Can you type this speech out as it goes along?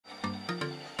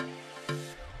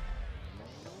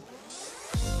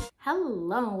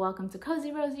Hello and welcome to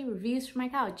Cozy Rosy Reviews from my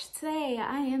couch. Today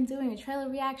I am doing a trailer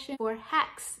reaction for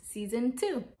Hacks Season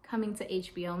 2 coming to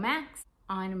HBO Max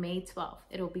on May 12th.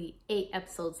 It'll be 8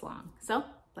 episodes long. So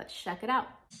let's check it out.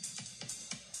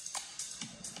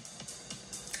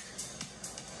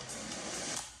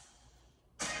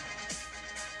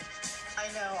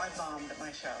 I know I bombed at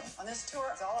my show. On this tour,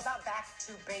 it's all about back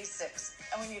to basics.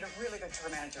 And we need a really good tour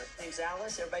manager. Name's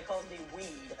Alice. Everybody calls me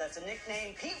Weed. That's a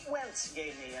nickname Pete Wentz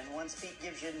gave me. And once Pete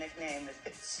gives you a nickname,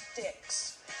 it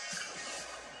sticks.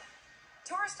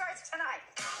 Tour starts tonight.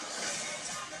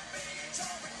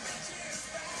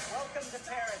 Welcome to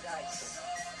paradise.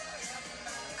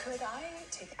 Could I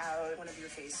take out one of your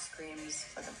face creams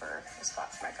looking for a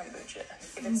spot for my kombucha?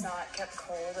 If it's not kept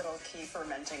cold, it'll keep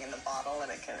fermenting in the bottle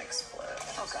and it can explode.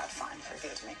 Oh God, fine,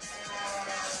 give it to me.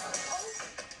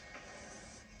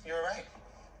 You were right.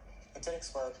 It did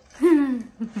explode.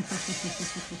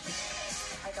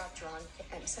 I got drunk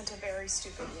and sent a very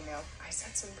stupid email. I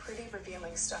said some pretty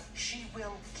revealing stuff. She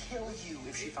will kill you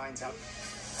if she finds out.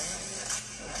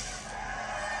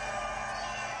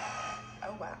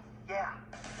 Oh wow. Yeah.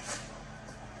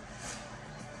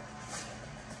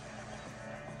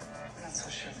 I'm not so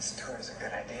sure this tour is a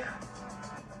good idea.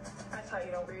 I thought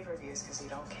you don't read reviews because you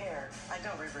don't care. I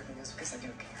don't read reviews because I do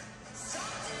care.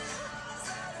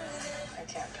 I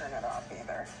can't turn it off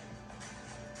either.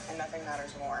 And nothing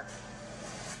matters more.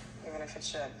 Even if it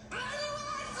should.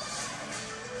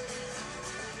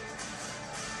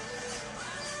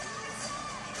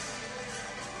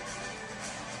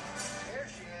 There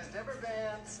she is, Deborah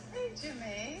Vance. Hey,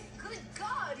 Jimmy. Good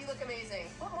God, you look amazing.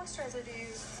 What moisturizer do you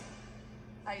use?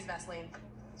 I use Vaseline.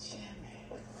 Jimmy.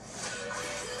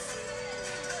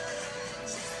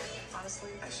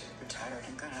 Honestly, I should have retired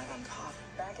and got out on top.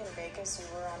 Back in Vegas, you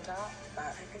were on top.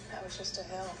 I think that was just a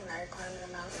hill. Now you're climbing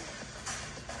a mountain.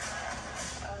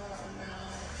 Oh no.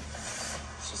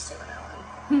 She's doing Ellen.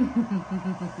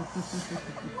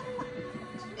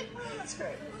 That's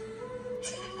great.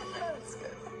 That's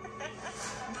good.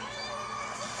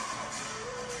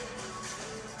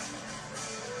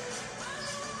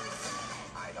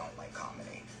 I don't like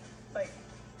comedy.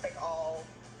 Like all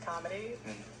comedy?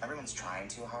 Everyone's trying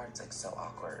too hard. It's like so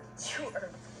awkward. You are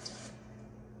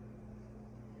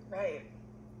right.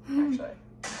 Actually.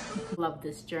 Love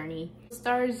this journey.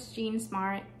 Stars Jean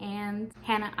Smart and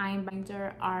Hannah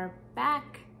Einbinder are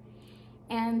back.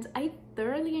 And I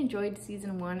thoroughly enjoyed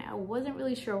season 1. I wasn't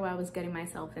really sure what I was getting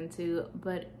myself into,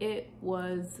 but it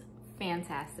was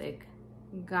fantastic.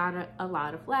 Got a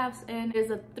lot of laughs, and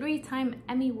is a 3-time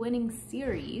Emmy-winning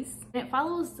series. And it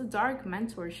follows the dark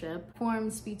mentorship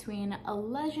forms between a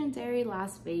legendary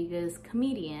Las Vegas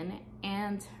comedian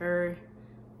and her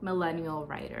millennial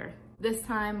writer. This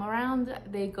time around,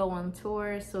 they go on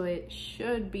tour, so it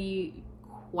should be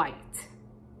quite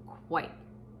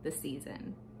the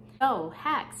season. So,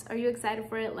 Hacks, are you excited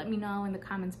for it? Let me know in the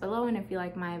comments below, and if you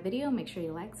like my video, make sure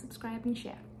you like, subscribe, and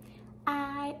share.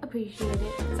 I appreciate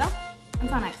it. So,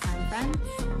 until next time, friends.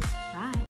 Bye.